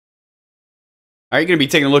All right, going to be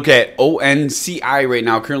taking a look at ONCI right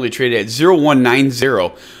now, currently traded at 0190.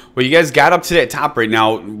 Well, you guys got up to that top right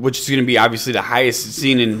now, which is going to be obviously the highest it's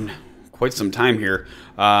seen in quite some time here,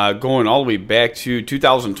 going all the way back to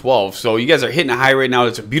 2012. So you guys are hitting a high right now.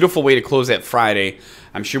 It's a beautiful way to close that Friday.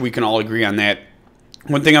 I'm sure we can all agree on that.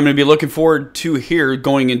 One thing I'm going to be looking forward to here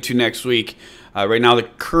going into next week, right now the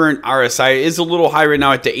current RSI is a little high right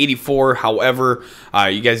now at the 84. However,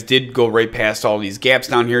 you guys did go right past all these gaps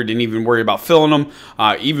down here. Didn't even worry about filling them.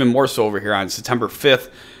 Even more so over here on September 5th.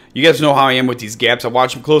 You guys know how I am with these gaps. I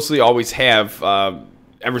watch them closely, always have,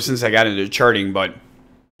 ever since I got into charting. But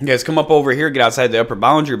you guys come up over here, get outside the upper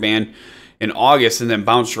boundary band in August, and then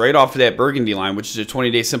bounce right off of that burgundy line, which is a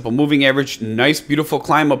 20-day simple moving average. Nice, beautiful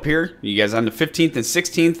climb up here. You guys on the 15th and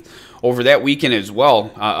 16th over that weekend as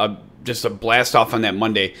well. Just a blast off on that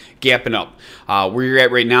Monday, gapping up. Where you're at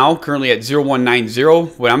right now, currently at 0190.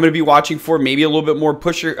 What I'm going to be watching for, maybe a little bit more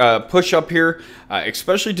push up here,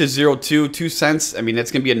 especially to 2 cents. I mean, that's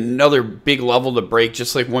going to be another big level to break,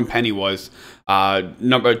 just like 1 penny was.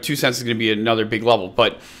 2 cents is going to be another big level.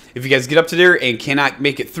 But if you guys get up to there and cannot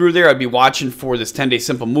make it through there, I'd be watching for this 10-day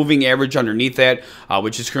simple moving average underneath that,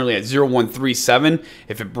 which is currently at 0137.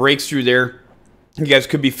 If it breaks through there, you guys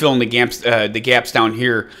could be filling the gaps down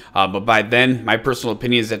here, but by then, my personal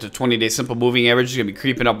opinion is that the 20-day simple moving average is going to be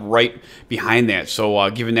creeping up right behind that. So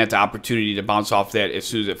giving that the opportunity to bounce off that as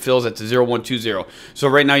soon as it fills at the 0120. So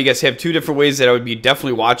right now, you guys have two different ways that I would be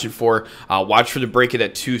definitely watching for. Watch for the break of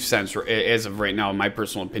that 2 cents as of right now, in my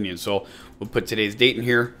personal opinion. So we'll put today's date in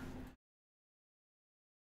here.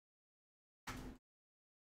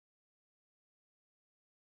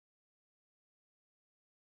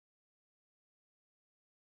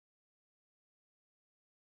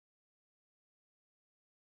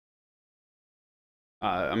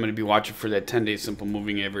 I'm going to be watching for that 10-day simple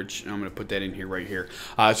moving average. I'm going to put that in here right here.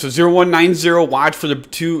 So 0190, watch for the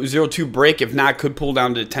 202 break. If not, could pull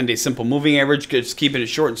down to the 10-day simple moving average. Just keeping it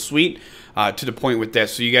short and sweet to the point with that.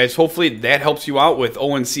 So you guys, hopefully that helps you out with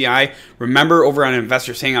ONCI. Remember, over on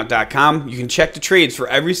investorshangout.com, you can check the trades for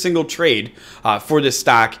every single trade for this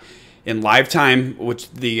stock in live time, which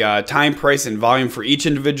the time, price, and volume for each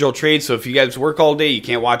individual trade. So if you guys work all day, you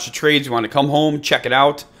can't watch the trades, you want to come home, check it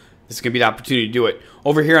out, this is going to be the opportunity to do it.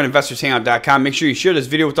 Over here on investorshangout.com, make sure you share this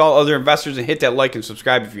video with all other investors and hit that like and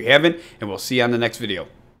subscribe if you haven't, and we'll see you on the next video.